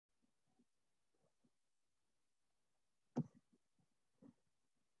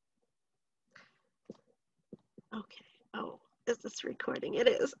Okay. Oh, is this recording? It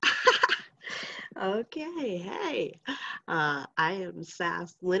is. Okay. Hey, I am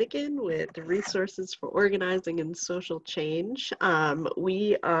Sass Linigan with Resources for Organizing and Social Change.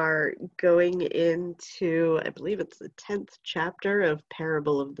 We are going into, I believe it's the 10th chapter of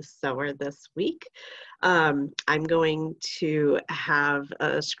Parable of the Sower this week. I'm going to have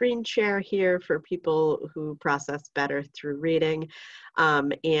a screen share here for people who process better through reading.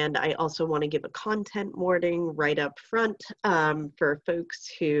 And I also want to give a content warning right up front for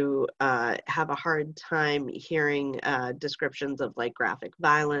folks who have a hard time hearing descriptions of like graphic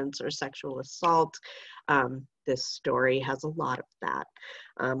violence or sexual assault. This story has a lot of that.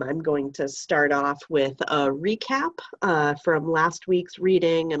 I'm going to start off with a recap from last week's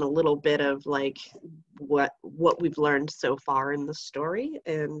reading and a little bit of like what we've learned so far in the story,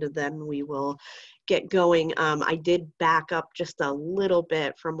 and then we will get going. I did back up just a little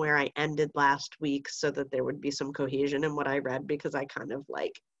bit from where I ended last week so that there would be some cohesion in what I read, because I kind of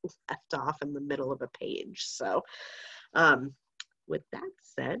like left off in the middle of a page. So with that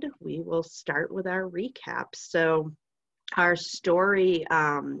said, we will start with our recap. So our story,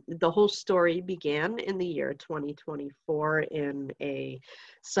 the whole story began in the year 2024 in a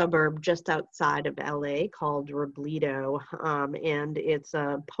suburb just outside of LA called Robledo, and it's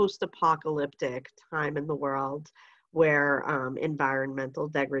a post-apocalyptic time in the world where environmental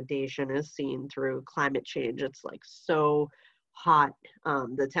degradation is seen through climate change. It's like so hot.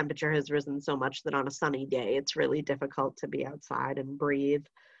 The temperature has risen so much that on a sunny day, it's really difficult to be outside and breathe.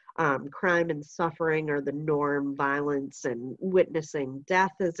 Crime and suffering are the norm. Violence and witnessing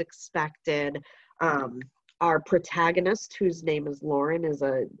death is expected. Our protagonist, whose name is Lauren, is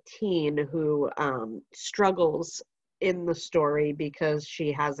a teen who struggles in the story because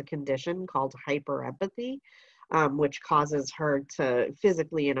she has a condition called hyperempathy, which causes her to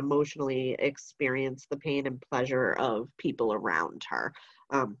physically and emotionally experience the pain and pleasure of people around her.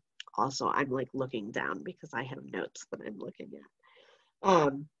 Also, I'm like looking down because I have notes that I'm looking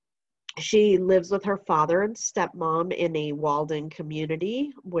at. She lives with her father and stepmom in a walled-in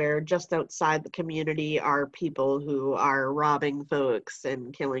community where just outside the community are people who are robbing folks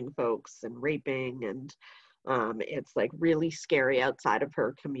and killing folks and raping, and it's like really scary outside of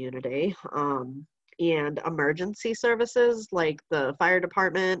her community. And emergency services like the fire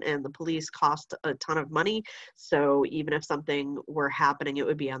department and the police cost a ton of money. So even if something were happening, it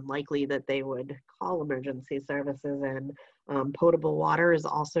would be unlikely that they would call emergency services. And potable water is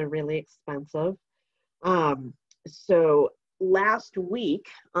also really expensive. So last week,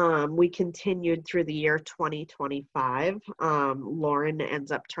 we continued through the year 2025. Lauren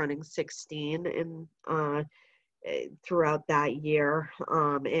ends up turning 16 in throughout that year,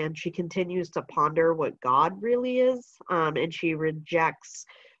 and she continues to ponder what God really is, and she rejects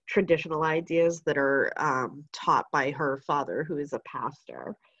traditional ideas that are taught by her father, who is a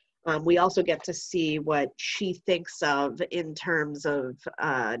pastor. We also get to see what she thinks of in terms of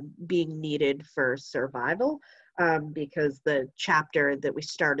being needed for survival, because the chapter that we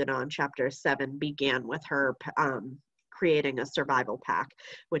started on, chapter 7, began with her creating a survival pack,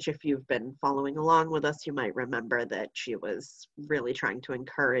 which if you've been following along with us, you might remember that she was really trying to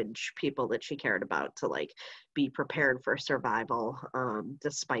encourage people that she cared about to like be prepared for survival,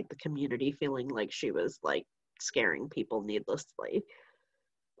 despite the community feeling like she was like scaring people needlessly.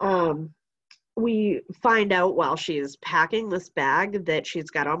 We find out while she's packing this bag that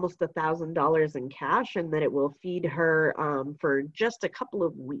she's got almost $1,000 in cash and that it will feed her for just a couple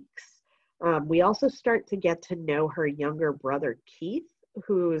of weeks. We also start to get to know her younger brother, Keith,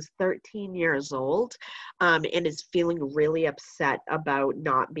 who's 13 years old, and is feeling really upset about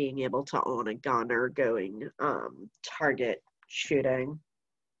not being able to own a gun or going target shooting.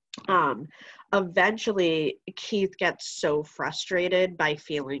 Eventually, Keith gets so frustrated by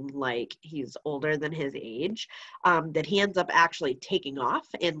feeling like he's older than his age that he ends up actually taking off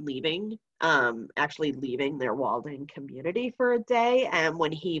and leaving their walled-in community for a day. And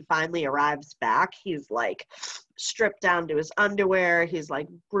when he finally arrives back, he's like stripped down to his underwear. He's like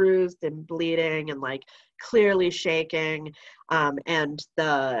bruised and bleeding and like clearly shaking. And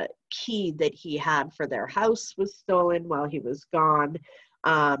the key that he had for their house was stolen while he was gone.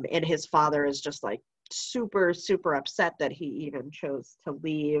 And his father is just like super, super upset that he even chose to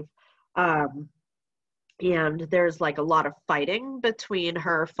leave. And there's like a lot of fighting between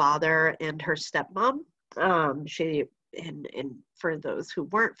her father and her stepmom. And for those who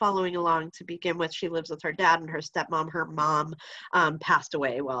weren't following along, to begin with, she lives with her dad and her stepmom. Her mom passed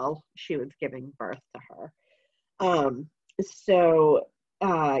away while she was giving birth to her. So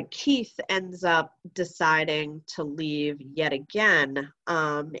Keith ends up deciding to leave yet again.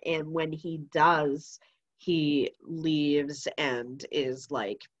 And when he does, he leaves and is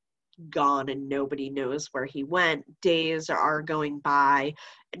like gone and nobody knows where he went. Days are going by,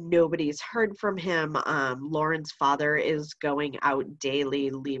 nobody's heard from him. Lauren's father is going out daily,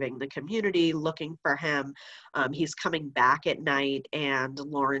 leaving the community, looking for him. He's coming back at night, and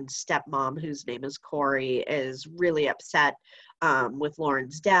Lauren's stepmom, whose name is Corey, is really upset with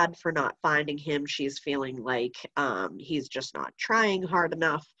Lauren's dad for not finding him. She's feeling like he's just not trying hard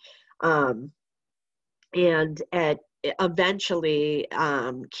enough. And eventually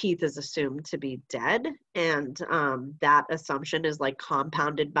Keith is assumed to be dead, and that assumption is like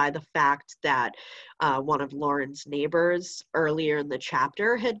compounded by the fact that one of Lauren's neighbors earlier in the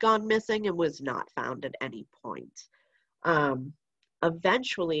chapter had gone missing and was not found at any point.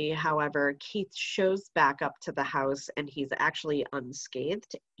 Eventually, however, Keith shows back up to the house, and he's actually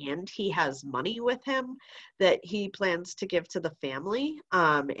unscathed, and he has money with him that he plans to give to the family.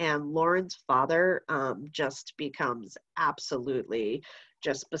 And Lauren's father just becomes absolutely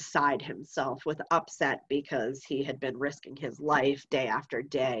just beside himself with upset because he had been risking his life day after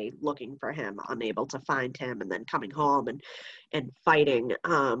day looking for him, unable to find him, and then coming home and fighting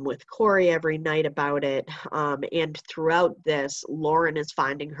with Corey every night about it. And throughout this, Lauren is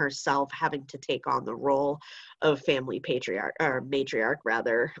finding herself having to take on the role of family patriarch, or matriarch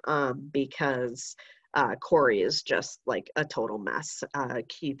rather, because Corey is just like a total mess.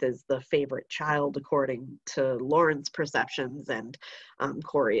 Keith is the favorite child according to Lauren's perceptions, and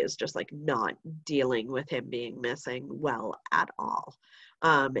Corey is just like not dealing with him being missing well at all.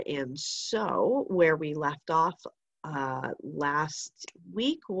 And so where we left off last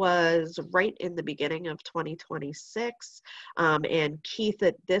week was right in the beginning of 2026, and Keith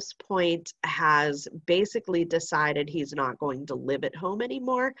at this point has basically decided he's not going to live at home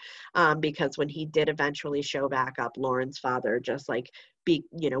anymore, because when he did eventually show back up, Lauren's father just like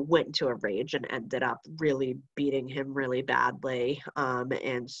went into a rage and ended up really beating him really badly,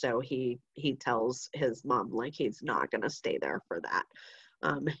 and so he tells his mom like he's not going to stay there for that,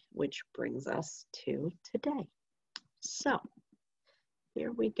 which brings us to today. So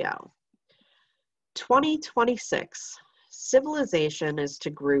here we go. 2026. Civilization is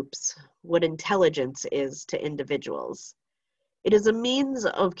to groups what intelligence is to individuals. It is a means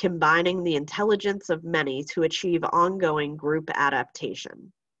of combining the intelligence of many to achieve ongoing group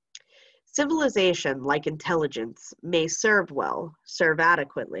adaptation. Civilization, like intelligence, may serve well, serve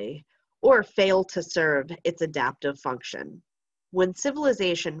adequately, or fail to serve its adaptive function. When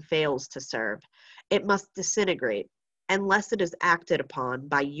civilization fails to serve, it must disintegrate unless it is acted upon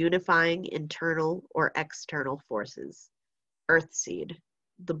by unifying internal or external forces. Earthseed,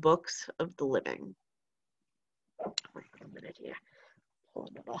 the Books of the Living. Wait a minute here.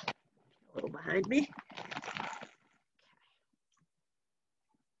 Pull it a little behind me.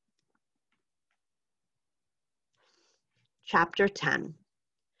 Chapter 10.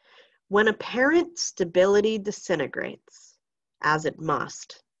 When apparent stability disintegrates, as it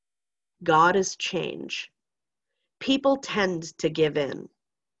must, God is change. People tend to give in,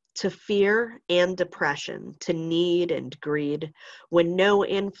 to fear and depression, to need and greed. When no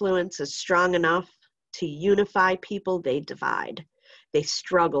influence is strong enough to unify people, they divide. They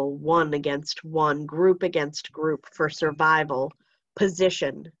struggle one against one, group against group for survival,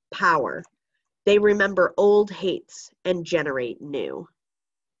 position, power. They remember old hates and generate new.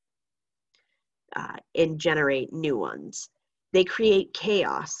 Ones. They create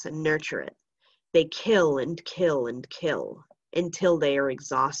chaos and nurture it. They kill and kill and kill until they are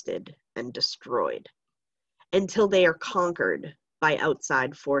exhausted and destroyed, until they are conquered by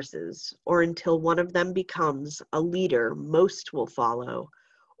outside forces, or until one of them becomes a leader most will follow,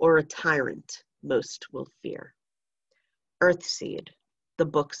 or a tyrant most will fear. Earthseed, the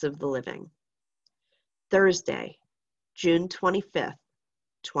Books of the Living. Thursday, June 25th,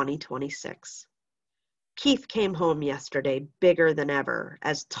 2026. Keith came home yesterday bigger than ever,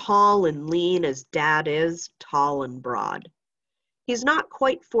 as tall and lean as Dad is, tall and broad. He's not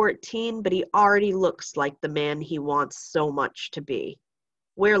quite 14, but he already looks like the man he wants so much to be.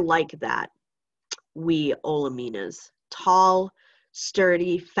 We're like that, we Olaminas, tall,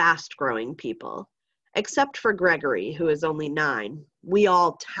 sturdy, fast-growing people. Except for Gregory, who is only 9. We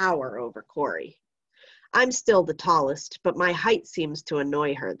all tower over Corey. I'm still the tallest, but my height seems to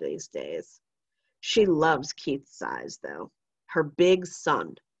annoy her these days. She loves Keith's size, though. Her big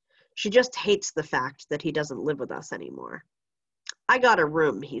son. She just hates the fact that he doesn't live with us anymore. I got a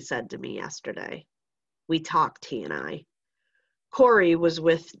room, he said to me yesterday. We talked, he and I. Corey was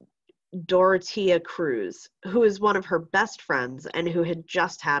with Dorothea Cruz, who is one of her best friends and who had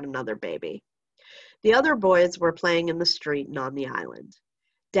just had another baby. The other boys were playing in the street and on the island.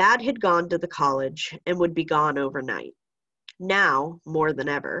 Dad had gone to the college and would be gone overnight. Now, more than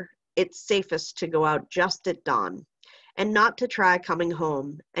ever, it's safest to go out just at dawn and not to try coming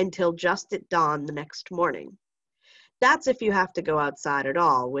home until just at dawn the next morning. That's if you have to go outside at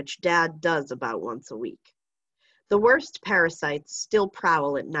all, which Dad does about once a week. The worst parasites still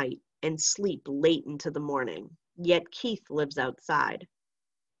prowl at night and sleep late into the morning, yet Keith lives outside.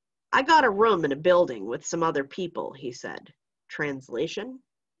 I got a room in a building with some other people, he said. Translation?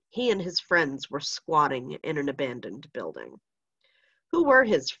 He and his friends were squatting in an abandoned building. Who were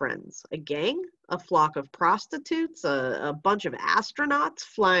his friends? A gang? A flock of prostitutes? A bunch of astronauts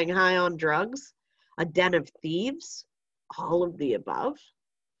flying high on drugs? A den of thieves? All of the above?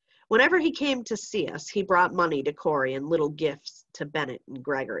 Whenever he came to see us, he brought money to Corey and little gifts to Bennett and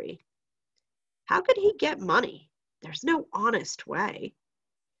Gregory. How could he get money? There's no honest way.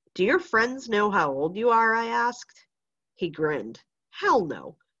 Do your friends know how old you are? I asked. He grinned. Hell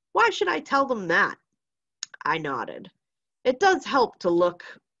no. Why should I tell them that? I nodded. It does help to look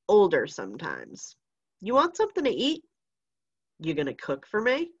older sometimes. You want something to eat? You gonna cook for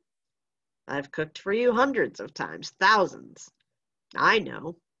me? I've cooked for you hundreds of times, thousands. I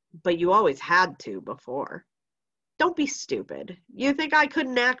know, but you always had to before. Don't be stupid. You think I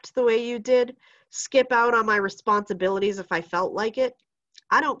couldn't act the way you did? Skip out on my responsibilities if I felt like it?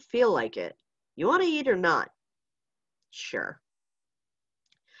 I don't feel like it. You want to eat or not? Sure.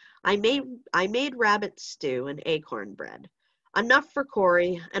 I made rabbit stew and acorn bread, enough for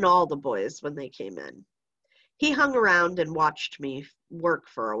Corey and all the boys when they came in. He hung around and watched me work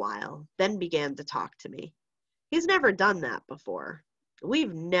for a while, then began to talk to me. He's never done that before.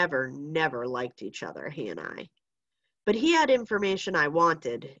 We've never liked each other, he and I. But he had information I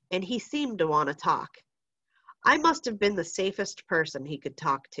wanted, and he seemed to want to talk. I must have been the safest person he could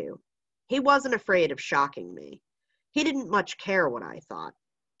talk to. He wasn't afraid of shocking me. He didn't much care what I thought.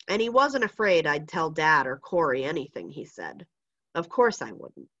 And he wasn't afraid I'd tell Dad or Corey anything he said. Of course I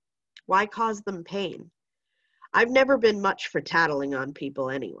wouldn't. Why cause them pain? I've never been much for tattling on people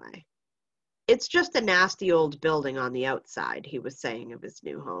anyway. It's just a nasty old building on the outside, he was saying of his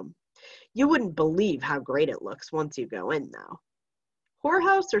new home. You wouldn't believe how great it looks once you go in, though.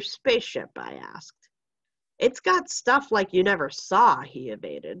 Whorehouse or spaceship? I asked. It's got stuff like you never saw, he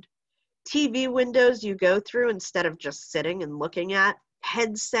evaded. TV windows you go through instead of just sitting and looking at,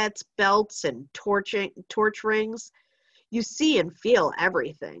 headsets, belts, and torch rings. You see and feel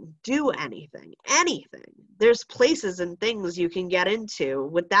everything, do anything. There's places and things you can get into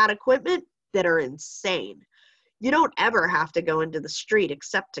with that equipment that are insane. You don't ever have to go into the street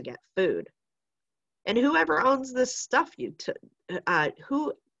except to get food. And whoever owns this stuff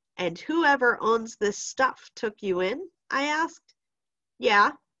whoever owns this stuff took you in? I asked.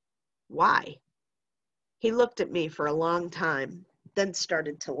 Yeah. Why? He looked at me for a long time, then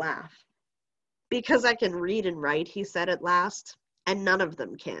started to laugh. Because I can read and write, he said at last, and none of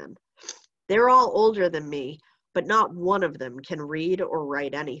them can. They're all older than me, but not one of them can read or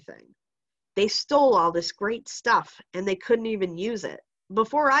write anything. They stole all this great stuff, and they couldn't even use it.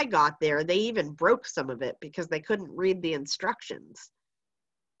 Before I got there, they even broke some of it because they couldn't read the instructions.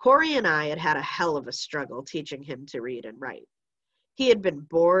 Corey and I had had a hell of a struggle teaching him to read and write. He had been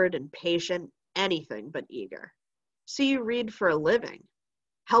bored and patient, anything but eager. So you read for a living.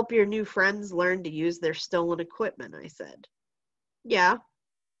 Help your new friends learn to use their stolen equipment, I said. Yeah.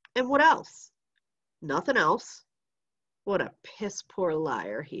 And what else? Nothing else. What a piss-poor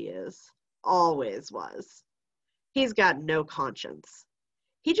liar he is. Always was. He's got no conscience.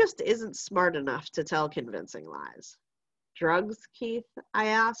 He just isn't smart enough to tell convincing lies. Drugs, Keith? I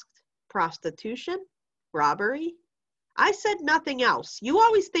asked. Prostitution? Robbery? I said nothing else. You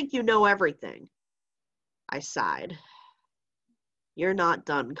always think you know everything. I sighed. You're not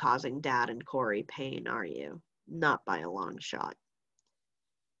done causing Dad and Corey pain, are you? Not by a long shot.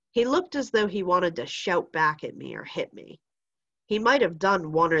 He looked as though he wanted to shout back at me or hit me. He might have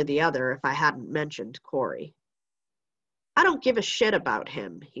done one or the other if I hadn't mentioned Corey. I don't give a shit about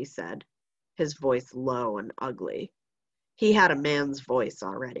him, he said, his voice low and ugly. He had a man's voice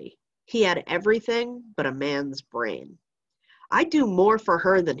already. He had everything but a man's brain. I do more for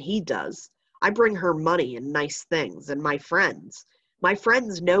her than he does. I bring her money and nice things, and my friends. My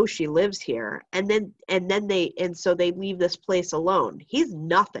friends know she lives here, and so they leave this place alone. He's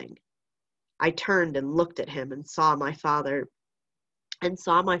nothing. I turned and looked at him and saw my father's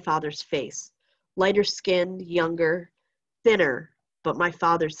face, lighter skinned, younger, thinner, but my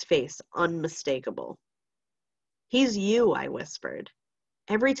father's face unmistakable. He's you, I whispered.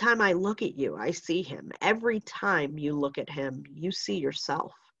 Every time I look at you, I see him. Every time you look at him, you see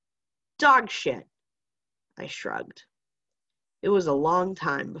yourself. Dog shit. I shrugged. It was a long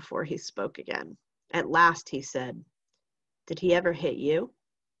time before he spoke again. At last he said, "Did he ever hit you?"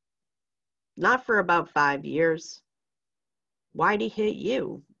 "Not for about 5 years." "Why'd he hit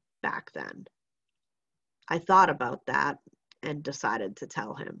you back then?" I thought about that and decided to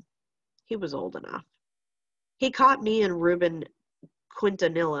tell him. He was old enough. He caught me and Reuben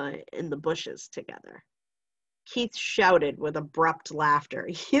Quintanilla in the bushes together. Keith shouted with abrupt laughter.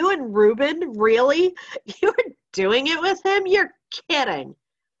 "You and Reuben? Really? You were doing it with him? You're kidding."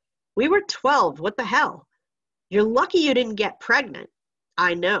 "We were 12. What the hell? You're lucky you didn't get pregnant."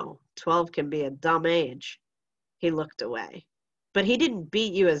 "I know. 12 can be a dumb age." He looked away. "But he didn't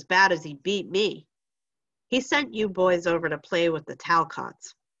beat you as bad as he beat me." "He sent you boys over to play with the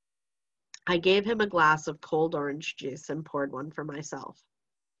Talcots." I gave him a glass of cold orange juice and poured one for myself.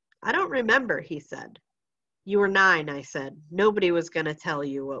 "I don't remember," he said. "You were 9, I said. Nobody was going to tell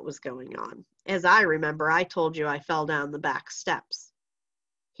you what was going on. As I remember, I told you I fell down the back steps."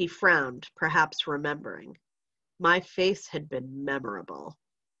 He frowned, perhaps remembering. My face had been memorable.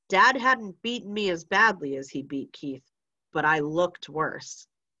 Dad hadn't beaten me as badly as he beat Keith, but I looked worse.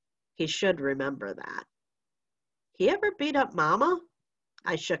 He should remember that. "He ever beat up Mama?"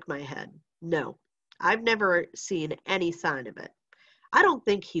 I shook my head. "No, I've never seen any sign of it. I don't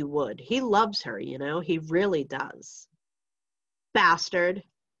think he would. He loves her, you know. He really does." "Bastard.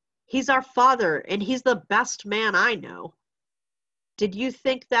 He's our father, and he's the best man I know." "Did you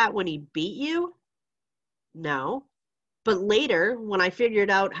think that when he beat you?" "No. But later, when I figured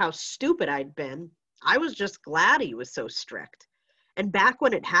out how stupid I'd been, I was just glad he was so strict. And back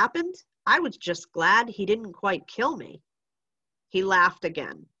when it happened, I was just glad he didn't quite kill me." He laughed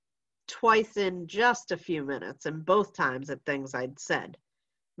again. Twice in just a few minutes, and both times at things I'd said.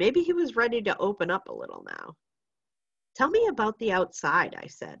 Maybe he was ready to open up a little now. "Tell me about the outside," I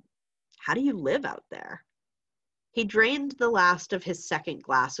said. "How do you live out there?" He drained the last of his second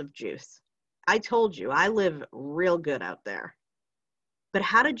glass of juice. "I told you, I live real good out there." "But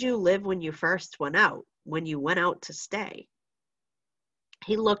how did you live when you first went out, when you went out to stay?"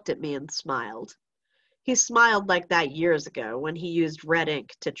 He looked at me and smiled. He smiled like that years ago when he used red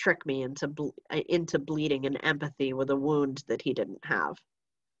ink to trick me into bleeding and empathy with a wound that he didn't have.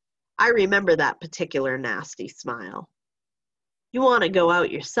 I remember that particular nasty smile. "You want to go out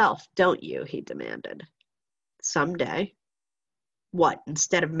yourself, don't you?" he demanded. "Someday." "What,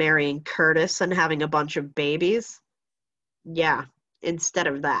 instead of marrying Curtis and having a bunch of babies?" "Yeah, instead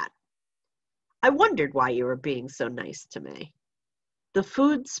of that." "I wondered why you were being so nice to me." The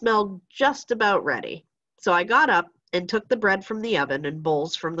food smelled just about ready, so I got up and took the bread from the oven and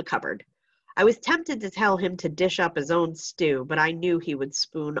bowls from the cupboard. I was tempted to tell him to dish up his own stew, but I knew he would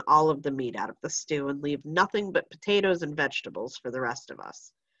spoon all of the meat out of the stew and leave nothing but potatoes and vegetables for the rest of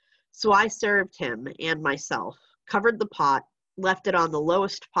us. So I served him and myself, covered the pot, left it on the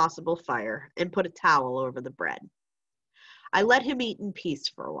lowest possible fire, and put a towel over the bread. I let him eat in peace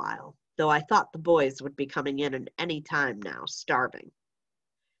for a while, though I thought the boys would be coming in at any time now, starving.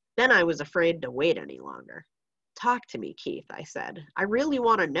 Then I was afraid to wait any longer. "Talk to me, Keith," I said. "I really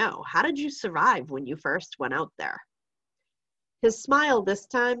want to know. How did you survive when you first went out there?" His smile this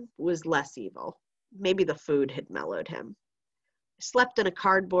time was less evil. Maybe the food had mellowed him. "I slept in a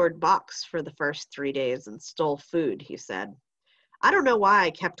cardboard box for the first 3 days and stole food," he said. "I don't know why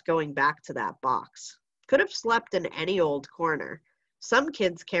I kept going back to that box. Could have slept in any old corner. Some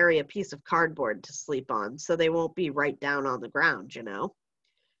kids carry a piece of cardboard to sleep on so they won't be right down on the ground, you know.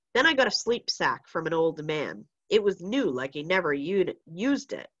 Then I got a sleep sack from an old man. It was new, like he never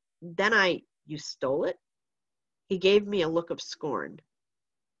used it. Then you stole it?" He gave me a look of scorn.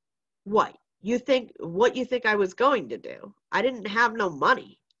 What you think I was going to do? I didn't have no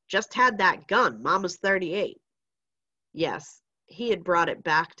money. Just had that gun. Mama's 38. Yes, he had brought it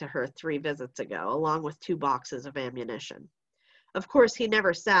back to her 3 visits ago, along with 2 boxes of ammunition. Of course, he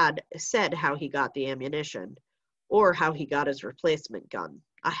never said how he got the ammunition, or how he got his replacement gun,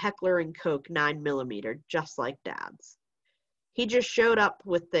 a Heckler & Koch 9mm, just like Dad's. He just showed up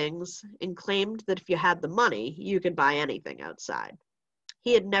with things and claimed that if you had the money, you could buy anything outside.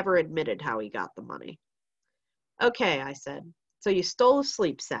 He had never admitted how he got the money. "Okay," I said, "so you stole a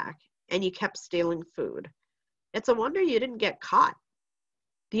sleep sack, and you kept stealing food. It's a wonder you didn't get caught."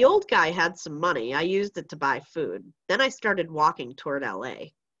 "The old guy had some money. I used it to buy food. Then I started walking toward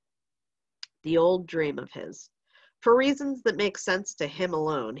LA. The old dream of his. For reasons that make sense to him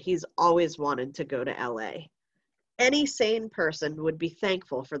alone, he's always wanted to go to LA. Any sane person would be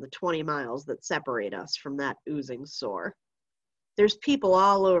thankful for the 20 miles that separate us from that oozing sore. There's people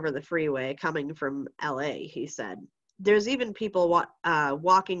all over the freeway coming from LA, he said. There's even people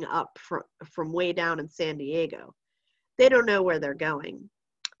walking up from way down in San Diego. They don't know where they're going.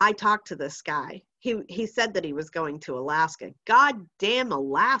 I talked to this guy. He said that he was going to Alaska. Goddamn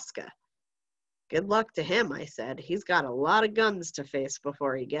Alaska. Good luck to him, I said. He's got a lot of guns to face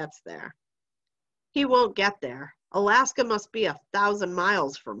before he gets there. He won't get there. Alaska must be 1,000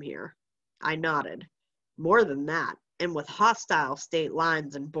 miles from here. I nodded. More than that, and with hostile state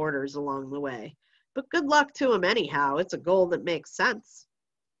lines and borders along the way. But good luck to him anyhow. It's a goal that makes sense.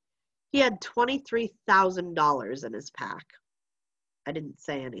 He had $23,000 in his pack. I didn't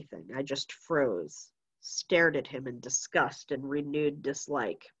say anything. I just froze, stared at him in disgust and renewed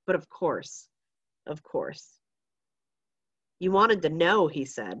dislike. But of course. You wanted to know, he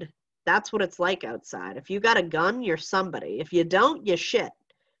said. That's what it's like outside. If you got a gun, you're somebody. If you don't, you shit.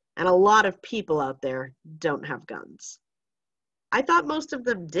 And a lot of people out there don't have guns. I thought most of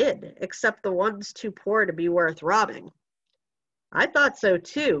them did, except the ones too poor to be worth robbing. I thought so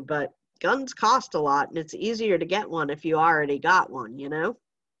too, but guns cost a lot, and it's easier to get one if you already got one, you know?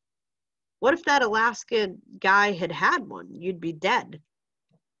 What if that Alaska guy had one? You'd be dead.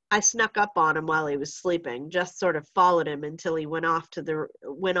 I snuck up on him while he was sleeping, just sort of followed him until he went off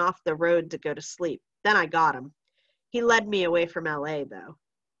the road to go to sleep. Then I got him. He led me away from LA, though.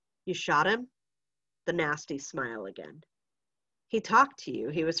 You shot him? The nasty smile again. He talked to you,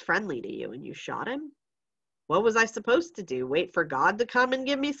 he was friendly to you, and you shot him? What was I supposed to do? Wait for God to come and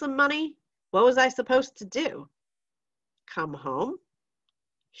give me some money? What was I supposed to do? Come home?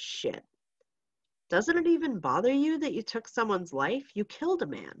 Shit. Doesn't it even bother you that you took someone's life? You killed a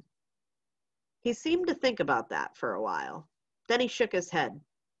man. He seemed to think about that for a while. Then he shook his head.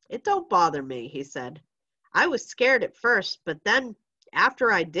 It don't bother me, he said. I was scared at first, but then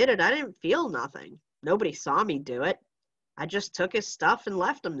after I did it, I didn't feel nothing. Nobody saw me do it. I just took his stuff and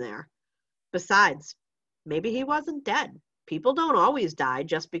left him there. Besides, maybe he wasn't dead. People don't always die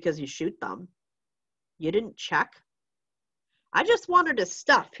just because you shoot them. You didn't check? I just wanted his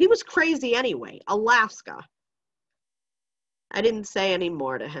stuff. He was crazy anyway. Alaska. I didn't say any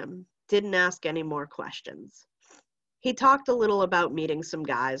more to him. Didn't ask any more questions. He talked a little about meeting some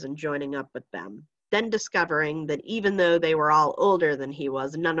guys and joining up with them, then discovering that even though they were all older than he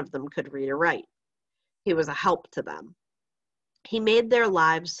was, none of them could read or write. He was a help to them. He made their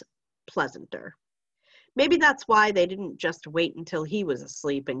lives pleasanter. Maybe that's why they didn't just wait until he was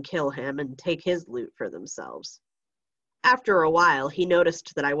asleep and kill him and take his loot for themselves. After a while, he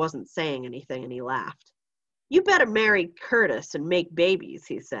noticed that I wasn't saying anything and he laughed. You better marry Curtis and make babies,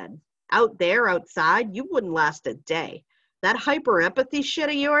 he said. Out there, outside, you wouldn't last a day. That hyper-empathy shit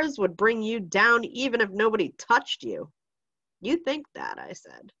of yours would bring you down even if nobody touched you. You think that, I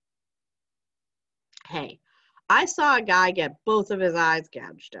said. Hey, I saw a guy get both of his eyes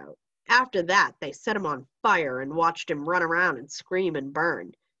gouged out. After that, they set him on fire and watched him run around and scream and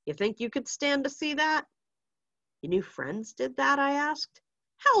burn. You think you could stand to see that? Your new friends did that, I asked.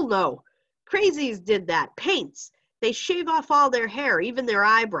 Hell no. Crazies did that. Paints. They shave off all their hair, even their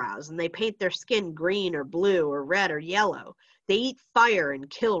eyebrows, and they paint their skin green or blue or red or yellow. They eat fire and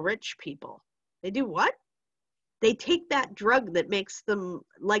kill rich people. They do what? They take that drug that makes them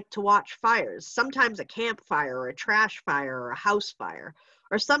like to watch fires, sometimes a campfire or a trash fire or a house fire,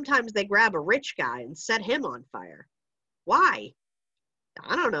 or sometimes they grab a rich guy and set him on fire. Why?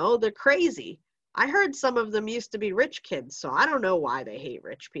 I don't know. They're crazy. I heard some of them used to be rich kids, so I don't know why they hate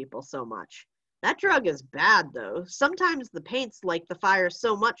rich people so much. That drug is bad, though. Sometimes the paints like the fire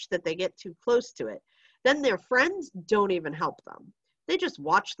so much that they get too close to it. Then their friends don't even help them. They just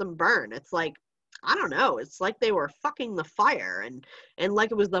watch them burn. It's like, I don't know, it's like they were fucking the fire and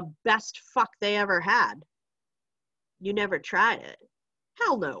like it was the best fuck they ever had. You never tried it?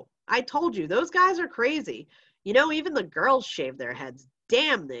 Hell no. I told you, those guys are crazy. You know, even the girls shave their heads.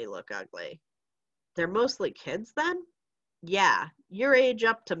 Damn, they look ugly. They're mostly kids then? Yeah, your age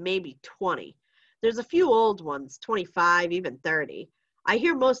up to maybe 20. There's a few old ones, 25, even 30. I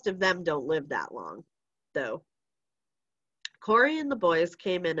hear most of them don't live that long, though. Corey and the boys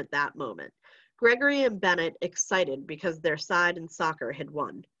came in at that moment. Gregory and Bennett excited because their side in soccer had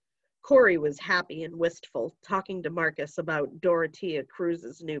won. Corey was happy and wistful, talking to Marcus about Dorothea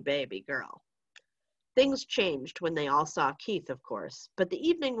Cruz's new baby girl. Things changed when they all saw Keith, of course, but the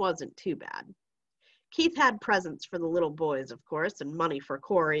evening wasn't too bad. Keith had presents for the little boys, of course, and money for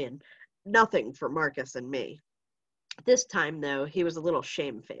Corey, and nothing for Marcus and me. This time, though, he was a little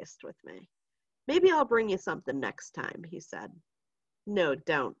shamefaced with me. Maybe I'll bring you something next time, he said. No,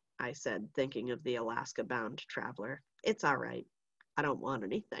 don't, I said, thinking of the Alaska-bound traveler. It's all right. I don't want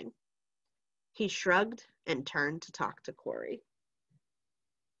anything. He shrugged and turned to talk to Corey.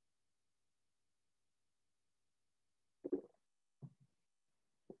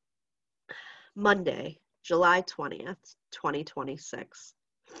 Monday, July 20th, 2026.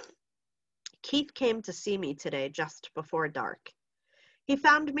 Keith came to see me today just before dark. He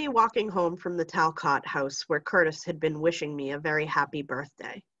found me walking home from the Talcott house where Curtis had been wishing me a very happy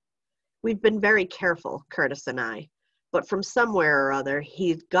birthday. We've been very careful, Curtis and I, but from somewhere or other,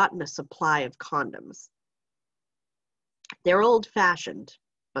 he'd gotten a supply of condoms. They're old-fashioned,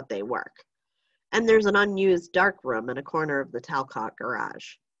 but they work. And there's an unused dark room in a corner of the Talcott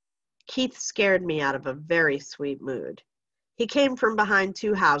garage. Keith scared me out of a very sweet mood. He came from behind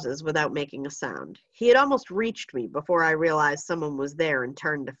two houses without making a sound. He had almost reached me before I realized someone was there and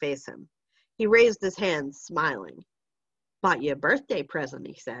turned to face him. He raised his hands, smiling. "Bought you a birthday present,"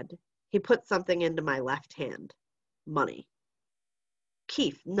 he said. He put something into my left hand. Money.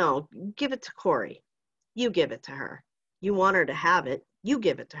 "Keith, no, give it to Corey. You give it to her. You want her to have it. You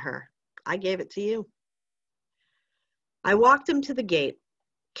give it to her. I gave it to you." I walked him to the gate,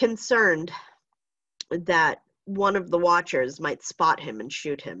 concerned that one of the watchers might spot him and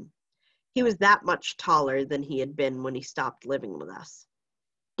shoot him. He was that much taller than he had been when he stopped living with us.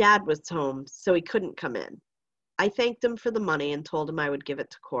 Dad was home, so he couldn't come in. I thanked him for the money and told him I would give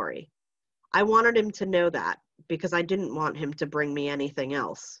it to Corey. I wanted him to know that, because I didn't want him to bring me anything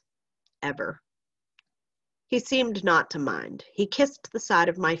else. Ever. He seemed not to mind. He kissed the side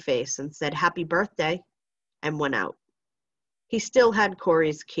of my face and said, "Happy birthday," and went out. He still had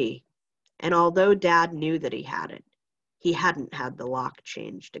Corey's key, and although Dad knew that he had it, he hadn't had the lock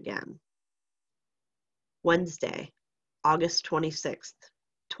changed again. Wednesday, August 26th,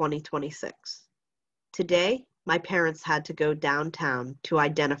 2026. Today, my parents had to go downtown to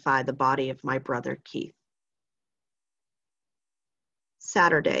identify the body of my brother Keith.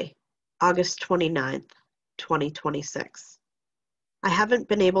 Saturday, August 29th, 2026. I haven't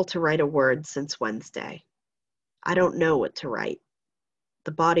been able to write a word since Wednesday. I don't know what to write.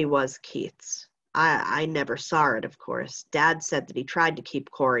 The body was Keith's. I never saw it, of course. Dad said that he tried to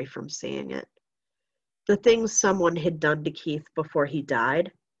keep Corey from seeing it. The things someone had done to Keith before he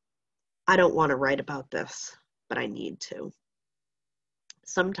died. I don't want to write about this, but I need to.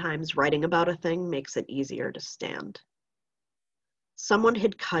 Sometimes writing about a thing makes it easier to stand. Someone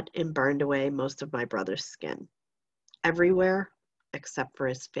had cut and burned away most of my brother's skin. Everywhere except for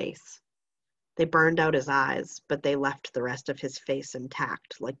his face. They burned out his eyes, but they left the rest of his face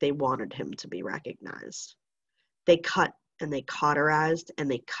intact, like they wanted him to be recognized. They cut and they cauterized, and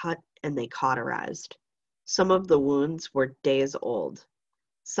they cut and they cauterized. Some of the wounds were days old.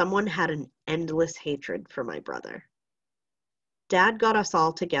 Someone had an endless hatred for my brother. Dad got us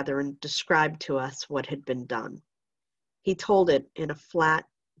all together and described to us what had been done. He told it in a flat,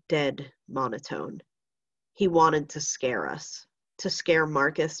 dead monotone. He wanted to scare us. To scare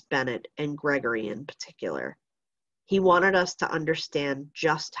Marcus, Bennett, and Gregory in particular. He wanted us to understand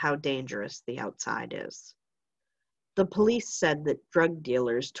just how dangerous the outside is. The police said that drug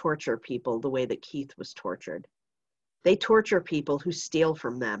dealers torture people the way that Keith was tortured. They torture people who steal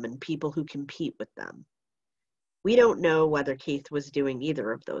from them and people who compete with them. We don't know whether Keith was doing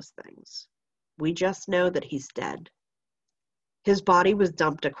either of those things. We just know that he's dead. His body was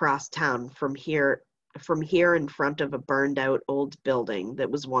dumped across town from here in front of a burned-out old building that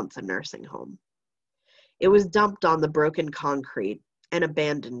was once a nursing home. It was dumped on the broken concrete and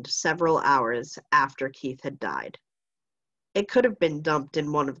abandoned several hours after Keith had died. It could have been dumped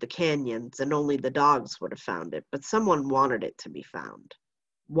in one of the canyons and only the dogs would have found it, but someone wanted it to be found,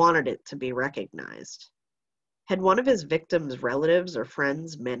 wanted it to be recognized. Had one of his victims' relatives or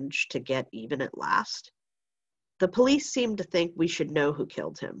friends managed to get even at last? The police seemed to think we should know who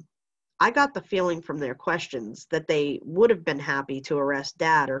killed him. I got the feeling from their questions that they would have been happy to arrest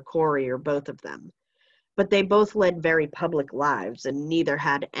Dad or Corey or both of them, but they both led very public lives and neither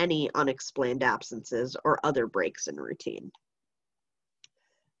had any unexplained absences or other breaks in routine.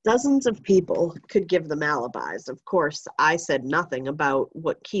 Dozens of people could give them alibis. Of course, I said nothing about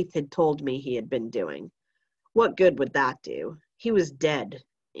what Keith had told me he had been doing. What good would that do? He was dead,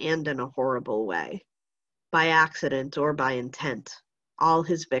 and in a horrible way. By accident or by intent. All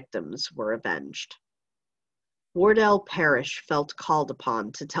his victims were avenged. Wardell Parrish felt called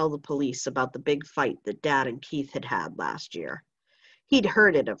upon to tell the police about the big fight that Dad and Keith had had last year. He'd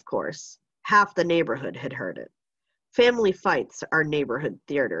heard it, of course. Half the neighborhood had heard it. Family fights are neighborhood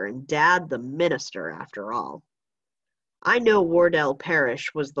theater, and Dad the minister, after all. I know Wardell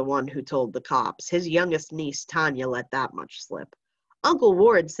Parrish was the one who told the cops. His youngest niece, Tanya, let that much slip. Uncle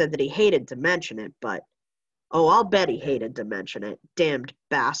Ward said that he hated to mention it, but oh, I'll bet he hated to mention it, damned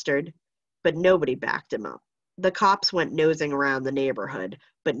bastard. But nobody backed him up. The cops went nosing around the neighborhood,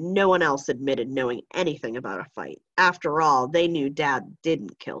 but no one else admitted knowing anything about a fight. After all, they knew Dad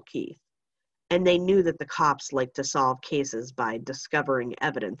didn't kill Keith. And they knew that the cops liked to solve cases by discovering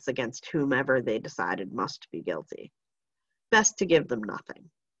evidence against whomever they decided must be guilty. Best to give them nothing.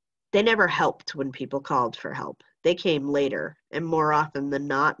 They never helped when people called for help. They came later, and more often than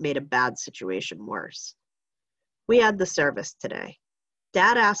not made a bad situation worse. We had the service today.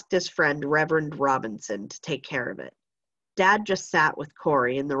 Dad asked his friend Reverend Robinson to take care of it. Dad just sat with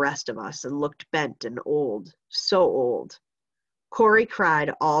Corey and the rest of us and looked bent and old, so old. Corey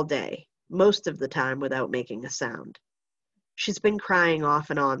cried all day, most of the time without making a sound. She's been crying off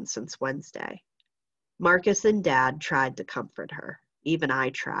and on since Wednesday. Marcus and Dad tried to comfort her. Even I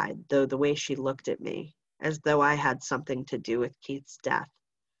tried, though the way she looked at me, as though I had something to do with Keith's death,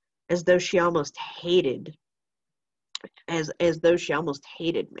 as though she almost hated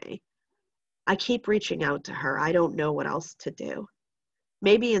me. I keep reaching out to her. I don't know what else to do.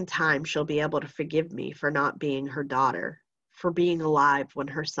 Maybe in time she'll be able to forgive me for not being her daughter, for being alive when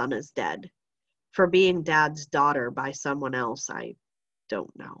her son is dead, for being Dad's daughter by someone else. I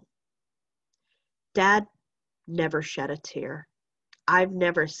don't know. Dad never shed a tear. I've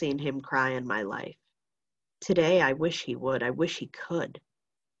never seen him cry in my life. Today, I wish he would. I wish he could.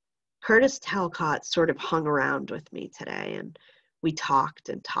 Curtis Talcott sort of hung around with me today, and we talked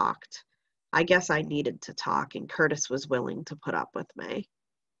and talked. I guess I needed to talk, and Curtis was willing to put up with me.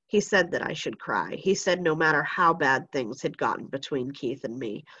 He said that I should cry. He said no matter how bad things had gotten between Keith and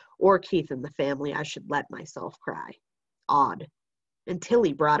me, or Keith and the family, I should let myself cry. Odd. Until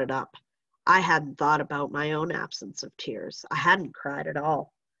he brought it up. I hadn't thought about my own absence of tears. I hadn't cried at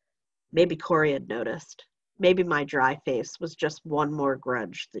all. Maybe Corey had noticed. Maybe my dry face was just one more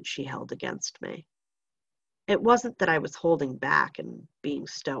grudge that she held against me. It wasn't that I was holding back and being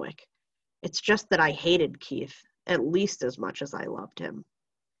stoic. It's just that I hated Keith at least as much as I loved him.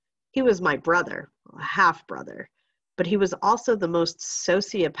 He was my brother, a half-brother, but he was also the most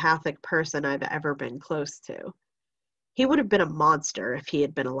sociopathic person I've ever been close to. He would have been a monster if he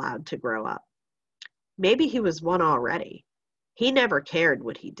had been allowed to grow up. Maybe he was one already. He never cared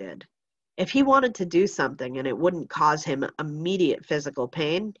what he did. If he wanted to do something and it wouldn't cause him immediate physical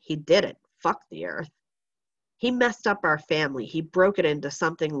pain, he did it. Fuck the earth. He messed up our family. He broke it into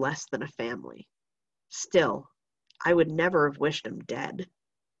something less than a family. Still, I would never have wished him dead.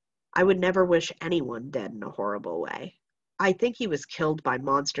 I would never wish anyone dead in a horrible way. I think he was killed by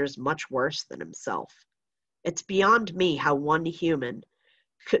monsters much worse than himself. It's beyond me how one human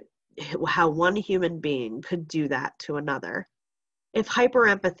being could do that to another. If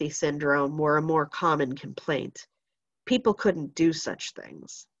hyperempathy syndrome were a more common complaint, people couldn't do such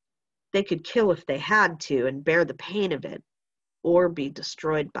things. They could kill if they had to and bear the pain of it, or be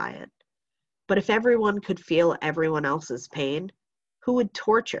destroyed by it. But if everyone could feel everyone else's pain, who would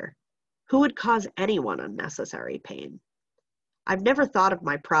torture? Who would cause anyone unnecessary pain? I've never thought of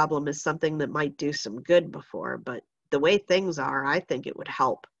my problem as something that might do some good before, but the way things are, I think it would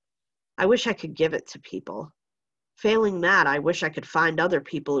help. I wish I could give it to people. Failing that, I wish I could find other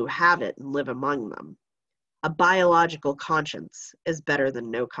people who have it and live among them. A biological conscience is better than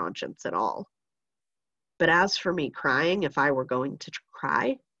no conscience at all. But as for me crying, if I were going to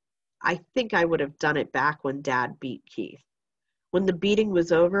cry, I think I would have done it back when Dad beat Keith. When the beating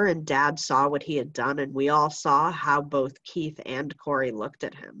was over and Dad saw what he had done and we all saw how both Keith and Corey looked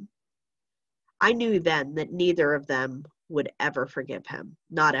at him. I knew then that neither of them would ever forgive him,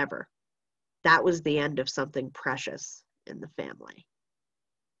 not ever. That was the end of something precious in the family.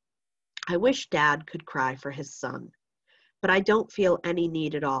 I wish Dad could cry for his son, but I don't feel any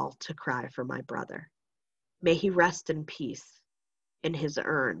need at all to cry for my brother. May he rest in peace, in his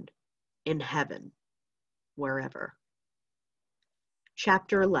urn, in heaven, wherever.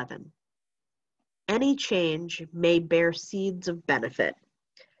 Chapter 11. Any change may bear seeds of benefit.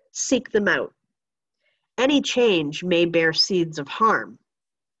 Seek them out. Any change may bear seeds of harm.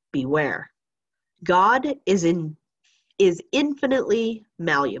 Beware. God is infinitely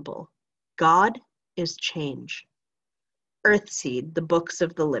malleable. God is change. Earthseed, the Books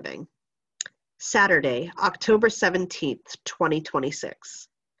of the Living. Saturday, October 17th, 2026.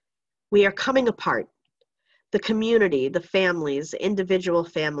 We are coming apart. The community, the families, individual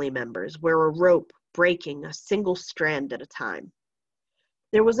family members wear a rope breaking a single strand at a time.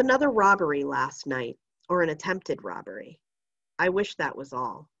 There was another robbery last night, or an attempted robbery. I wish that was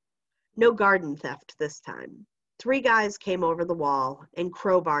all. No garden theft this time. 3 guys came over the wall and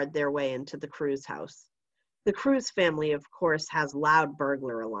crowbarred their way into the Cruz house. The Cruz family, of course, has loud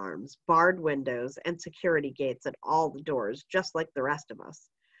burglar alarms, barred windows, and security gates at all the doors, just like the rest of us.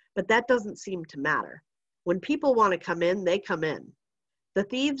 But that doesn't seem to matter. When people want to come in, they come in. The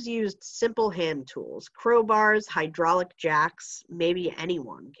thieves used simple hand tools, crowbars, hydraulic jacks, maybe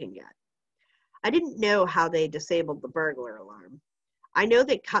anyone can get. I didn't know how they disabled the burglar alarm. I know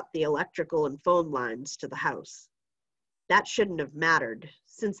they cut the electrical and phone lines to the house. That shouldn't have mattered,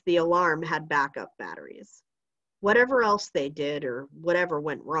 since the alarm had backup batteries. Whatever else they did or whatever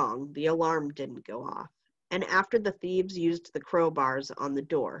went wrong, the alarm didn't go off. And after the thieves used the crowbars on the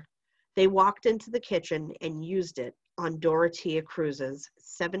door, they walked into the kitchen and used it on Dorothea Cruz's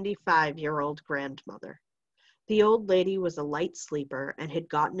 75-year-old grandmother. The old lady was a light sleeper and had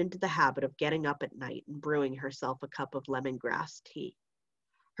gotten into the habit of getting up at night and brewing herself a cup of lemongrass tea.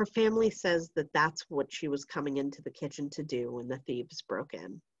 Her family says that that's what she was coming into the kitchen to do when the thieves broke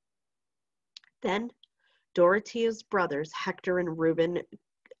in. Then, Dorothea's brothers, Hector and Reuben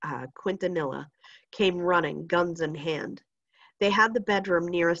Quintanilla, came running, guns in hand. They had the bedroom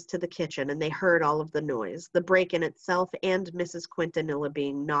nearest to the kitchen, and they heard all of the noise, the break-in itself and Mrs. Quintanilla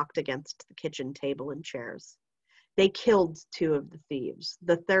being knocked against the kitchen table and chairs. They killed 2 of the thieves.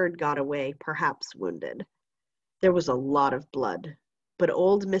 The third got away, perhaps wounded. There was a lot of blood, but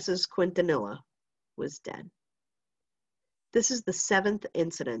old Mrs. Quintanilla was dead. This is the 7th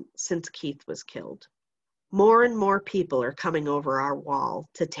incident since Keith was killed. More and more people are coming over our wall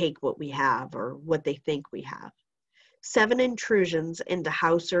to take what we have or what they think we have. 7 intrusions into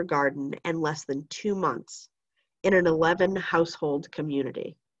house or garden in less than 2 months in an 11-household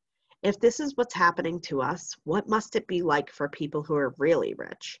community. If this is what's happening to us, what must it be like for people who are really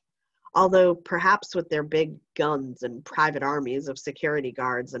rich? Although perhaps with their big guns and private armies of security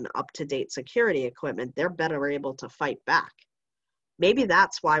guards and up-to-date security equipment, they're better able to fight back. Maybe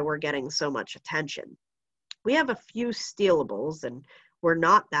that's why we're getting so much attention. We have a few stealables, and we're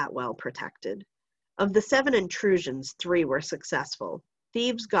not that well protected. Of the 7 intrusions, 3 were successful.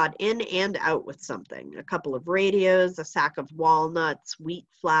 Thieves got in and out with something: a couple of radios, a sack of walnuts, wheat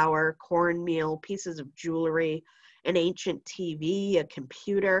flour, cornmeal, pieces of jewelry, an ancient TV, a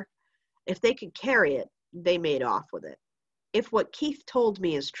computer. If they could carry it, they made off with it. If what Keith told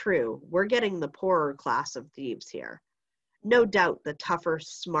me is true, we're getting the poorer class of thieves here. No doubt the tougher,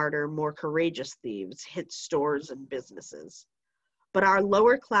 smarter, more courageous thieves hit stores and businesses. But our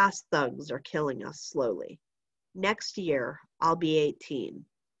lower class thugs are killing us slowly. Next year, I'll be 18.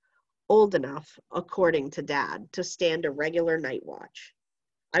 Old enough, according to Dad, to stand a regular night watch.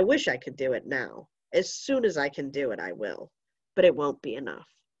 I wish I could do it now. As soon as I can do it, I will. But it won't be enough.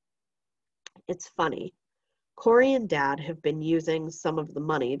 It's funny. Corey and Dad have been using some of the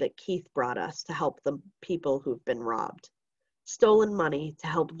money that Keith brought us to help the people who've been robbed. Stolen money to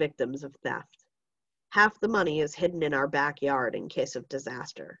help victims of theft. Half the money is hidden in our backyard in case of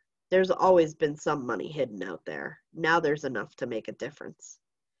disaster. There's always been some money hidden out there. Now there's enough to make a difference.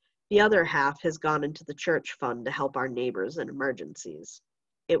 The other half has gone into the church fund to help our neighbors in emergencies.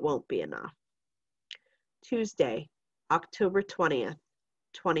 It won't be enough. Tuesday, October 20th,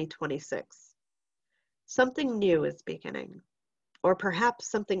 2026. Something new is beginning, or perhaps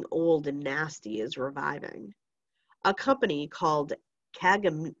something old and nasty is reviving. A company called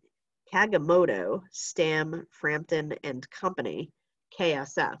Kagamoto, Stam, Frampton and Company,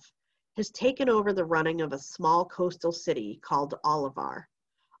 KSF, has taken over the running of a small coastal city called Olivar.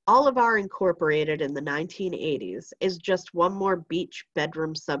 Olivar, incorporated in the 1980s, is just one more beach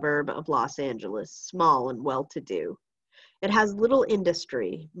bedroom suburb of Los Angeles, small and well-to-do. It has little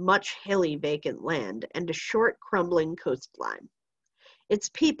industry, much hilly vacant land, and a short crumbling coastline. Its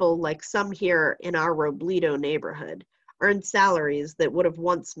people, like some here in our Robledo neighborhood, earn salaries that would have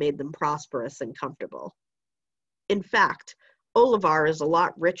once made them prosperous and comfortable. In fact, Olivar is a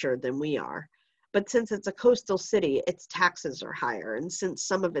lot richer than we are, but since it's a coastal city, its taxes are higher, and since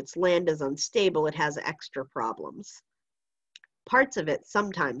some of its land is unstable, it has extra problems. Parts of it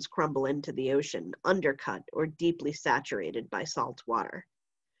sometimes crumble into the ocean, undercut or deeply saturated by salt water.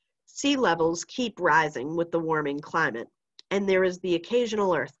 Sea levels keep rising with the warming climate, and there is the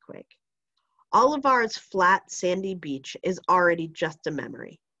occasional earthquake. Olivar's flat, sandy beach is already just a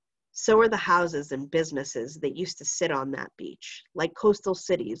memory. So are the houses and businesses that used to sit on that beach, like coastal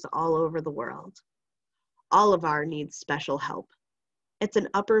cities all over the world. Olivar needs special help. It's an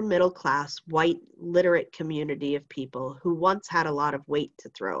upper middle class, white, literate community of people who once had a lot of weight to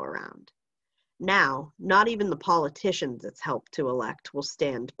throw around. Now, not even the politicians it's helped to elect will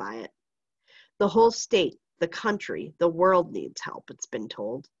stand by it. The whole state, the country, the world needs help, it's been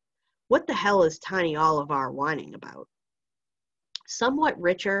told. What the hell is tiny Olivar whining about? Somewhat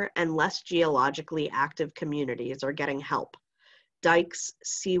richer and less geologically active communities are getting help. Dikes,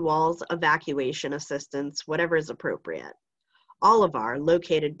 seawalls, evacuation assistance, whatever is appropriate. Olivar,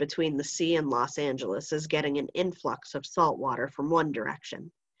 located between the sea and Los Angeles, is getting an influx of salt water from one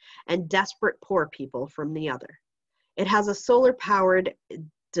direction, and desperate poor people from the other. It has a solar-powered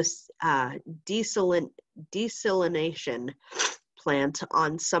desalination plant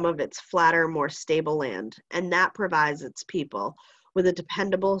on some of its flatter, more stable land, and that provides its people with a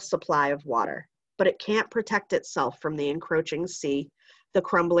dependable supply of water. But it can't protect itself from the encroaching sea, the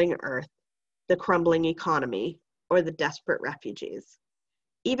crumbling earth, the crumbling economy, or the desperate refugees.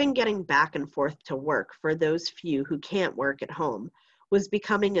 Even getting back and forth to work for those few who can't work at home was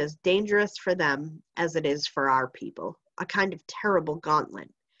becoming as dangerous for them as it is for our people, a kind of terrible gauntlet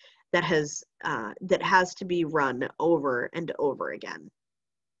that has to be run over and over again.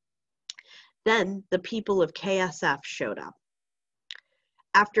 Then the people of KSF showed up.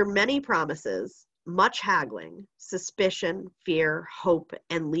 After many promises, much haggling, suspicion, fear, hope,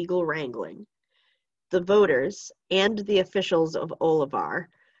 and legal wrangling, the voters and the officials of Olivar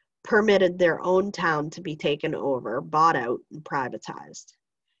permitted their own town to be taken over, bought out, and privatized.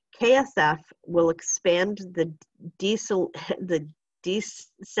 KSF will expand the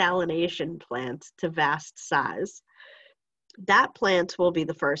desalination plant to vast size. That plant will be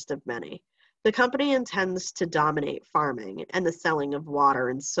the first of many. The company intends to dominate farming and the selling of water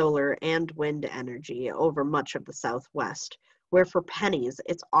and solar and wind energy over much of the Southwest, where for pennies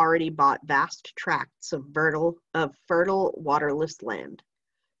it's already bought vast tracts of fertile, waterless land.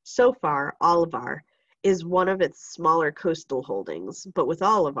 So far, Olivar is one of its smaller coastal holdings, but with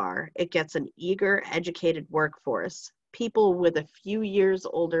Olivar, it gets an eager, educated workforce, people with who are a few years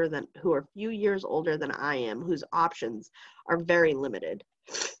older than I am, whose options are very limited.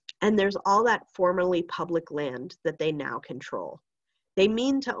 And there's all that formerly public land that they now control. They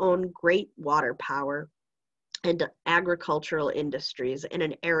mean to own great water power and agricultural industries in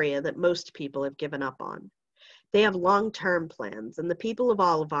an area that most people have given up on. They have long-term plans, and the people of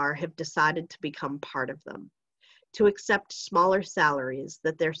Olivar have decided to become part of them, to accept smaller salaries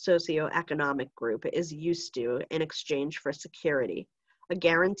that their socioeconomic group is used to in exchange for security, a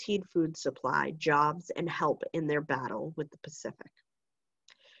guaranteed food supply, jobs, and help in their battle with the Pacific.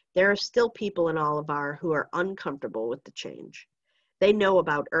 There are still people in Olivar who are uncomfortable with the change. They know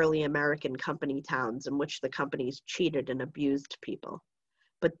about early American company towns in which the companies cheated and abused people.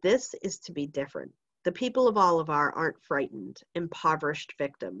 But this is to be different. The people of Olivar aren't frightened, impoverished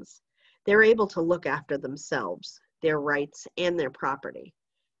victims. They're able to look after themselves, their rights, and their property.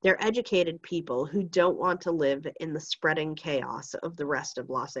 They're educated people who don't want to live in the spreading chaos of the rest of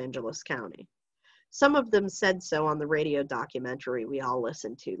Los Angeles County. Some of them said so on the radio documentary we all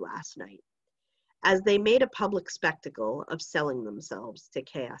listened to last night, as they made a public spectacle of selling themselves to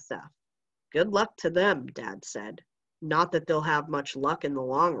KSF. Good luck to them, Dad said. Not that they'll have much luck in the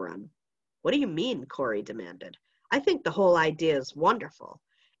long run. What do you mean? Corey demanded. I think the whole idea is wonderful.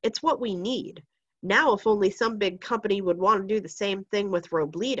 It's what we need. Now, if only some big company would want to do the same thing with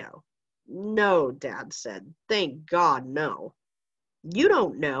Robledo. No, Dad said. Thank God, no. You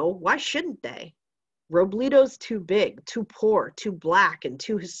don't know. Why shouldn't they? Robledo's too big, too poor, too black, and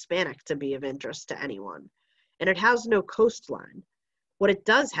too Hispanic to be of interest to anyone. And it has no coastline. What it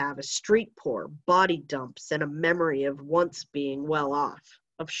does have is street poor, body dumps, and a memory of once being well off,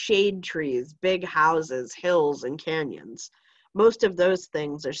 of shade trees, big houses, hills, and canyons. Most of those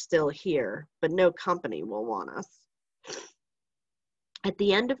things are still here, but no company will want us. At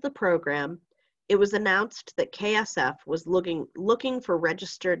the end of the program, it was announced that KSF was looking for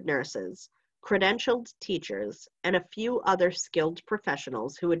registered nurses, credentialed teachers, and a few other skilled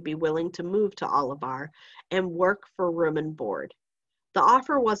professionals who would be willing to move to Olivar and work for room and board. The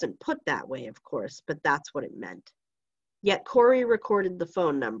offer wasn't put that way, of course, but that's what it meant. Yet Corey recorded the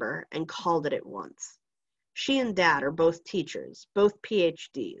phone number and called it at once. She and Dad are both teachers, both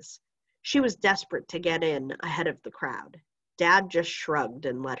PhDs. She was desperate to get in ahead of the crowd. Dad just shrugged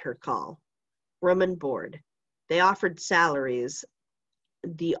and let her call. Room and board. The offered salaries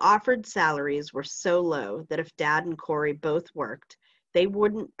were so low that if Dad and Corey both worked, they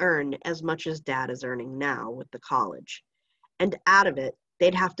wouldn't earn as much as Dad is earning now with the college. And out of it,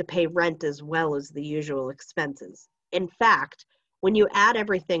 they'd have to pay rent as well as the usual expenses. In fact, when you add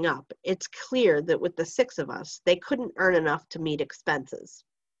everything up, it's clear that with the 6 of us, they couldn't earn enough to meet expenses.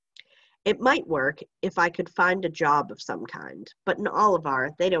 It might work if I could find a job of some kind, but in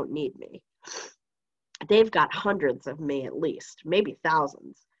Olivar, they don't need me. They've got hundreds of me at least, maybe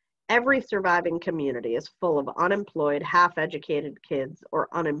thousands. Every surviving community is full of unemployed, half-educated kids or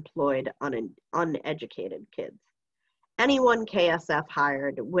unemployed, uneducated kids. Anyone KSF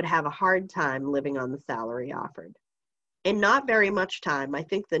hired would have a hard time living on the salary offered. In not very much time, I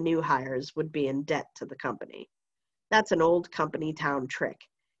think the new hires would be in debt to the company. That's an old company town trick.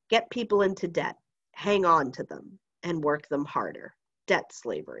 Get people into debt, hang on to them, and work them harder. Debt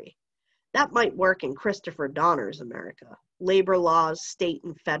slavery. That might work in Christopher Donner's America. labor laws, state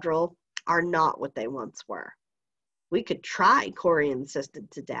and federal, are not what they once were. We could try, Corey insisted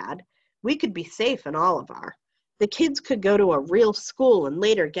to Dad. We could be safe in Oliver. The kids could go to a real school and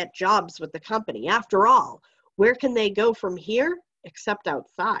later get jobs with the company. After all, where can they go from here except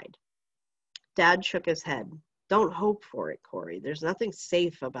outside? Dad shook his head. Don't hope for it, Corey. There's nothing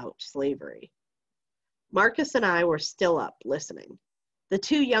safe about slavery. Marcus and I were still up, listening. The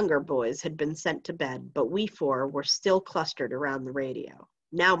two younger boys had been sent to bed, but we four were still clustered around the radio.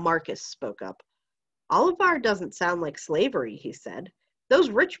 Now Marcus spoke up. Oliver doesn't sound like slavery, he said. Those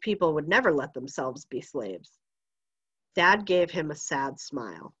rich people would never let themselves be slaves. Dad gave him a sad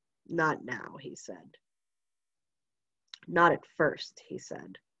smile. Not now, he said. Not at first, he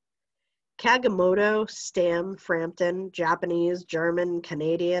said. Kagamoto, Stam, Frampton, Japanese, German,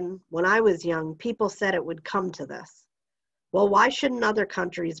 Canadian. When I was young, people said it would come to this. Well, why shouldn't other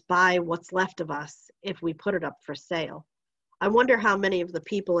countries buy what's left of us if we put it up for sale? I wonder how many of the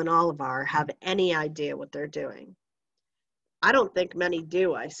people in Oliver have any idea what they're doing. I don't think many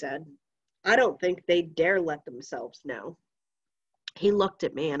do, I said. I don't think they'd dare let themselves know. He looked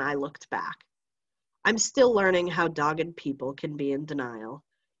at me and I looked back. I'm still learning how dogged people can be in denial,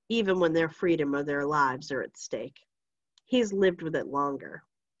 even when their freedom or their lives are at stake. He's lived with it longer.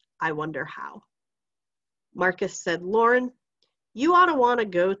 I wonder how. Marcus said, Lauren, you ought to want to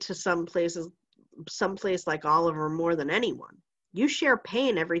go to someplace like Oliver more than anyone. You share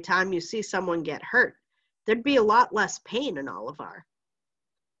pain every time you see someone get hurt. There'd be a lot less pain in Oliver.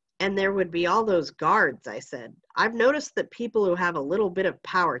 And there would be all those guards, I said. I've noticed that people who have a little bit of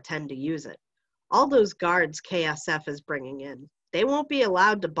power tend to use it. All those guards KSF is bringing in. They won't be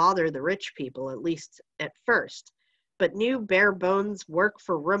allowed to bother the rich people, at least at first. But new bare bones work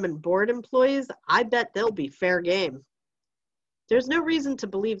for room and board employees, I bet they'll be fair game. There's no reason to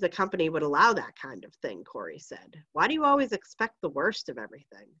believe the company would allow that kind of thing, Corey said. Why do you always expect the worst of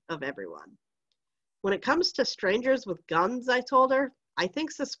everyone? When it comes to strangers with guns, I told her, I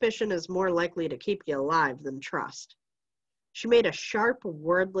think suspicion is more likely to keep you alive than trust. She made a sharp,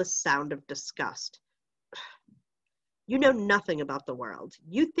 wordless sound of disgust. You know nothing about the world.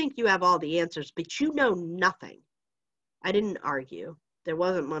 You think you have all the answers, but you know nothing. I didn't argue. There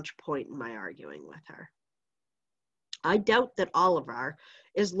wasn't much point in my arguing with her. I doubt that Oliver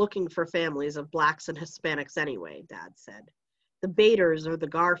is looking for families of blacks and Hispanics anyway, Dad said. The Baders or the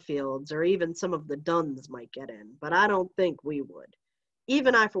Garfields or even some of the Dunns might get in, but I don't think we would.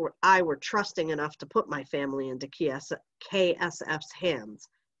 Even if I were trusting enough to put my family into KSF's hands,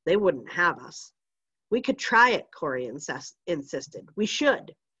 they wouldn't have us. We could try it, Corey insisted. We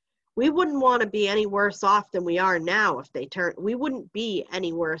should. We wouldn't want to be any worse off than we are now if they turn. We wouldn't be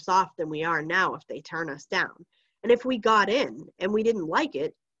any worse off than we are now if they turn us down. And if we got in and we didn't like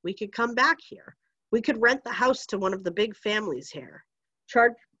it, we could come back here. We could rent the house to one of the big families here.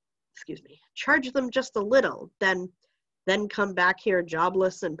 Charge them just a little, then come back here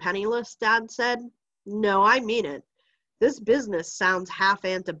jobless and penniless, Dad said. No, I mean it. This business sounds half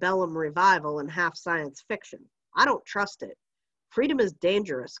antebellum revival and half science fiction. I don't trust it. Freedom is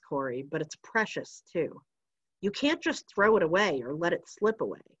dangerous, Corey, but it's precious too. You can't just throw it away or let it slip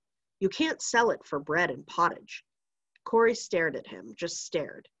away. You can't sell it for bread and pottage. Corey stared at him, just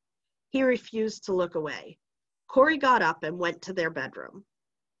stared. He refused to look away. Corey got up and went to their bedroom.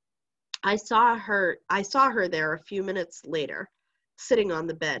 I saw her there a few minutes later, sitting on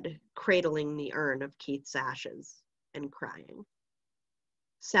the bed, cradling the urn of Keith's ashes and crying.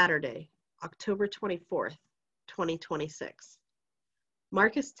 Saturday, October 24th, 2026.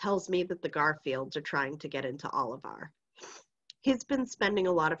 Marcus tells me that the Garfields are trying to get into Oliver. He's been spending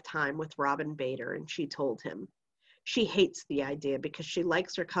a lot of time with Robin Bader, and she told him. She hates the idea because she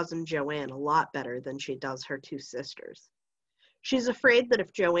likes her cousin Joanne a lot better than she does her two sisters. She's afraid that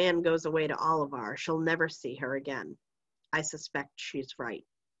if Joanne goes away to Oliver, she'll never see her again. I suspect she's right.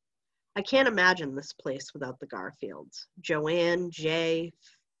 I can't imagine this place without the Garfields. Joanne, Jay,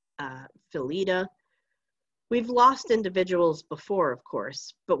 Philida. We've lost individuals before, of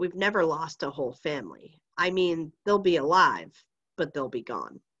course, but we've never lost a whole family. I mean, they'll be alive, but they'll be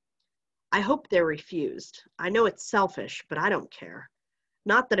gone. I hope they're refused. I know it's selfish, but I don't care.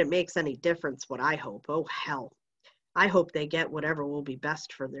 Not that it makes any difference what I hope. Oh, hell. I hope they get whatever will be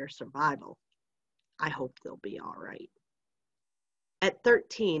best for their survival. I hope they'll be all right. At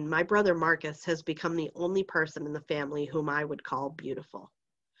 13, my brother Marcus has become the only person in the family whom I would call beautiful.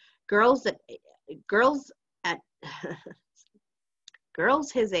 Girls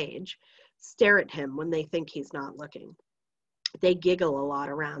his age stare at him when they think he's not looking. They giggle a lot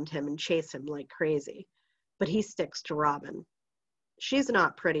around him and chase him like crazy, but he sticks to Robin. She's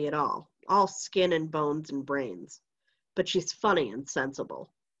not pretty at all skin and bones and brains. but she's funny and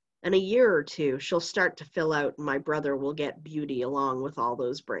sensible. In a year or two, she'll start to fill out and my brother will get beauty along with all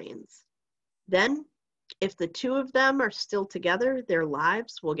those brains. Then, if the two of them are still together, their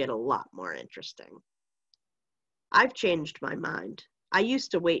lives will get a lot more interesting. I've changed my mind. I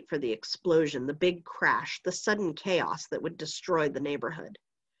used to wait for the explosion, the big crash, the sudden chaos that would destroy the neighborhood.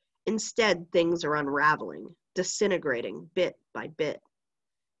 Instead, things are unraveling, disintegrating bit by bit.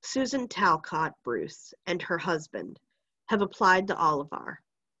 Susan Talcott Bruce and her husband have applied to Olivar.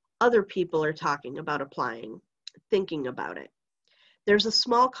 Other people are talking about applying, thinking about it. There's a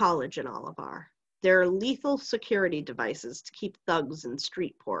small college in Olivar. There are lethal security devices to keep thugs and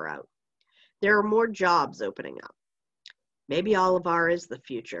street poor out. There are more jobs opening up. Maybe Olivar is the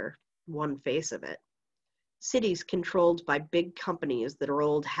future, one face of it. Cities controlled by big companies that are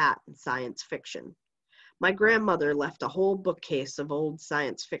old hat in science fiction. My grandmother left a whole bookcase of old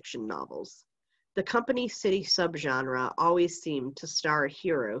science fiction novels. The company city subgenre always seemed to star a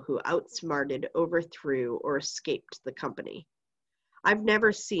hero who outsmarted, overthrew, or escaped the company. I've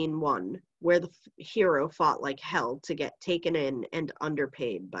never seen one where the hero fought like hell to get taken in and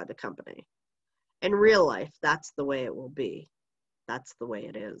underpaid by the company. In real life, that's the way it will be. That's the way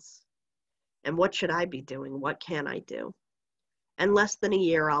it is. And what should I be doing? What can I do? In less than a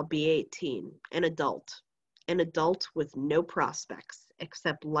year, I'll be 18, an adult with no prospects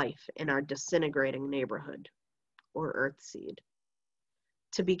except life in our disintegrating neighborhood, or Earthseed.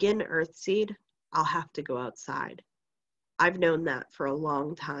 To begin Earthseed, I'll have to go outside. I've known that for a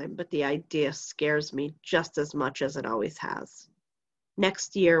long time, but the idea scares me just as much as it always has.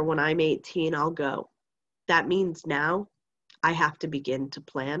 Next year, when I'm 18, I'll go. That means now I have to begin to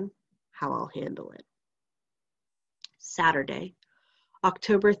plan how I'll handle it. Saturday,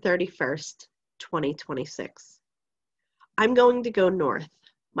 October 31st, 2026. I'm going to go north.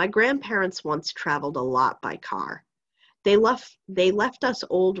 My grandparents once traveled a lot by car. They left us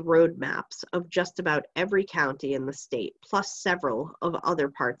old road maps of just about every county in the state, plus several of other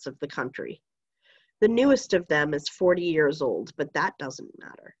parts of the country. The newest of them is 40 years old, but that doesn't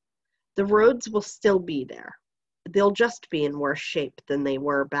matter. The roads will still be there. They'll just be in worse shape than they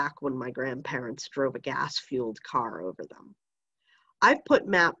were back when my grandparents drove a gas-fueled car over them. I've put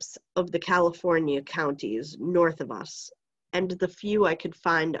maps of the California counties north of us and the few I could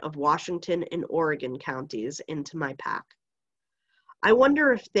find of Washington and Oregon counties into my pack. I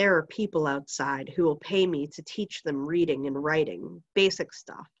wonder if there are people outside who will pay me to teach them reading and writing, basic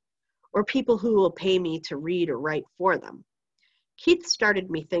stuff, or people who will pay me to read or write for them. Keith started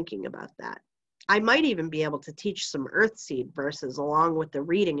me thinking about that. I might even be able to teach some Earthseed verses along with the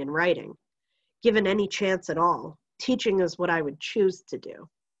reading and writing. Given any chance at all, teaching is what I would choose to do.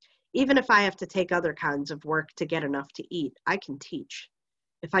 Even if I have to take other kinds of work to get enough to eat, I can teach.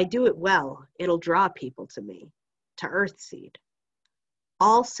 If I do it well, it'll draw people to me, to Earthseed.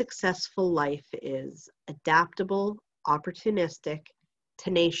 All successful life is adaptable, opportunistic,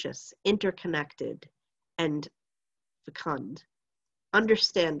 tenacious, interconnected, and fecund.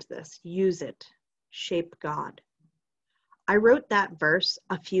 Understand this, use it, shape God. I wrote that verse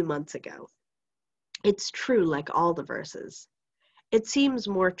a few months ago. It's true like all the verses. It seems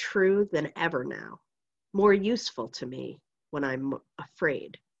more true than ever now, more useful to me when I'm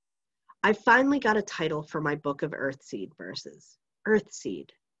afraid. I finally got a title for my book of Earthseed verses. Earthseed,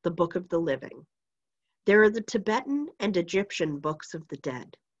 the Book of the Living. There are the Tibetan and Egyptian books of the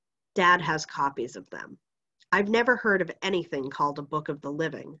dead. Dad has copies of them. I've never heard of anything called a Book of the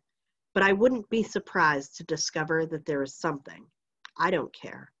Living, but I wouldn't be surprised to discover that there is something. I don't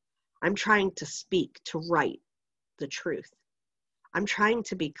care. I'm trying to speak, to write the truth. I'm trying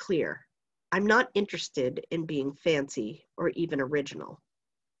to be clear. I'm not interested in being fancy or even original.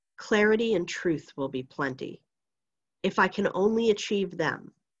 Clarity and truth will be plenty, if I can only achieve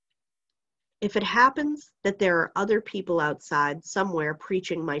them. If it happens that there are other people outside somewhere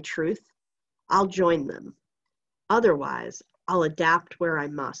preaching my truth, I'll join them. Otherwise, I'll adapt where I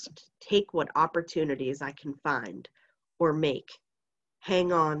must, take what opportunities I can find or make,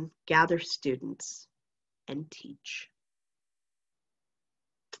 hang on, gather students, and teach.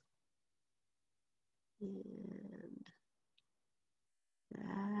 And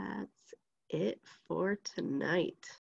that's it for tonight.